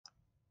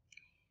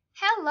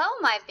Hello,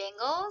 my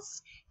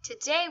Bengals.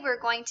 Today we're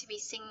going to be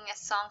singing a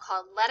song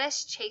called Let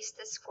Us Chase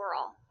the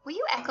Squirrel. Will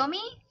you echo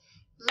me?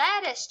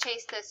 Let us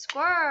chase the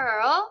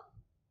squirrel.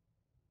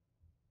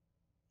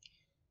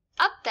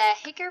 Up the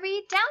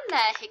hickory, down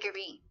the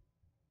hickory.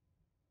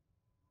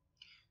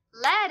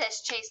 Let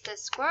us chase the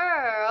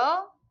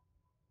squirrel.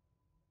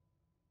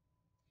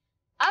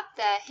 Up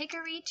the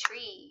hickory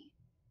tree.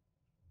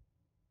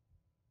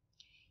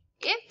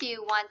 If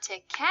you want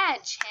to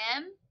catch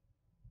him,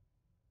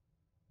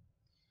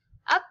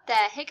 up the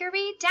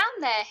hickory,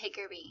 down the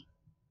hickory.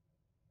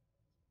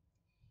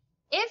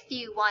 If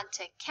you want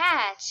to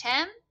catch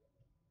him,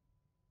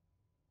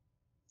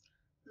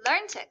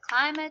 learn to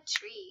climb a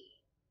tree.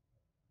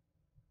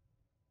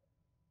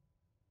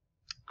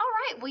 All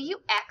right, will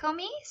you echo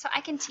me so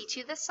I can teach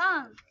you the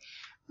song?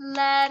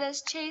 Let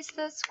us chase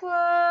the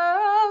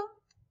squirrel.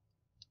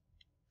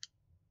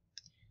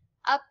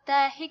 Up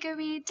the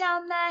hickory,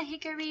 down the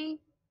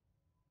hickory.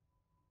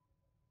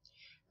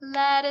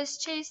 Let us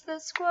chase the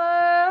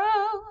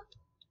squirrel.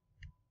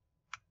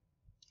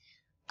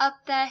 Up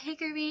the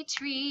hickory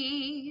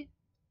tree.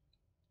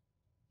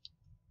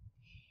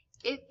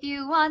 If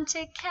you want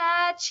to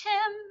catch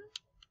him,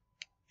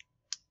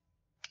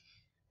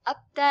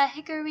 up the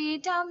hickory,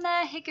 down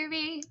the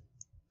hickory.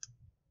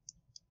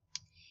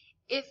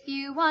 If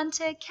you want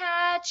to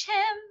catch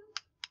him,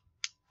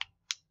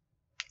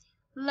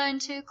 learn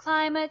to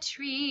climb a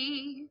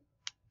tree.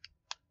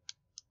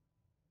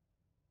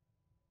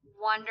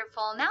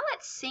 Wonderful. Now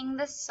let's sing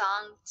the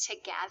song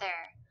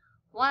together.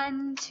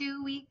 1,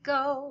 2, we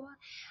go.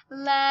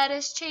 Let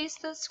us chase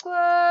the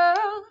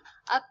squirrel.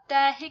 Up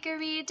the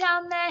hickory,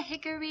 down the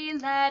hickory.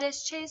 Let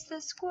us chase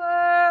the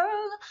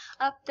squirrel.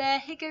 Up the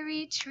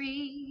hickory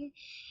tree.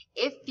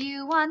 If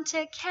you want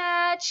to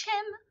catch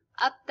him,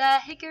 up the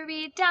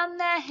hickory, down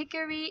the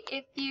hickory.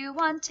 If you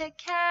want to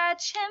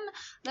catch him,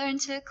 learn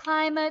to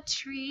climb a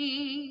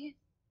tree.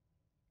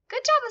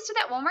 Good job. Let's do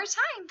that one more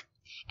time.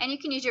 And you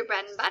can use your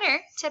bread and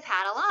butter to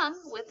pad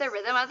along with the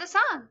rhythm of the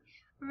song.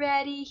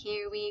 Ready,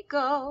 here we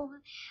go.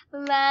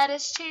 Let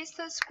us chase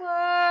the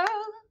squirrel.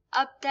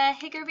 Up the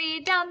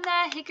hickory, down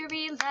the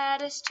hickory.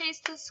 Let us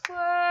chase the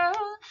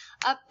squirrel.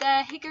 Up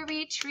the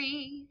hickory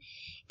tree.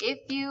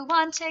 If you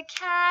want to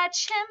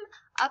catch him,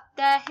 up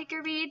the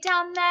hickory,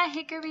 down the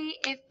hickory.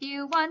 If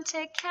you want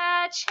to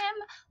catch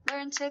him,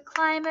 learn to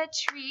climb a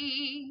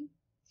tree.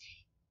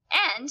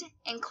 And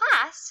in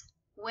class,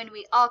 when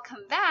we all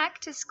come back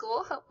to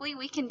school, hopefully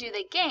we can do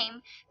the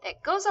game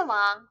that goes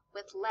along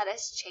with Let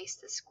Us Chase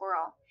the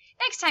Squirrel.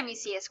 Next time you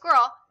see a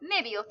squirrel,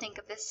 maybe you'll think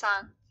of this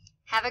song.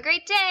 Have a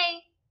great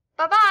day.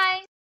 Bye-bye.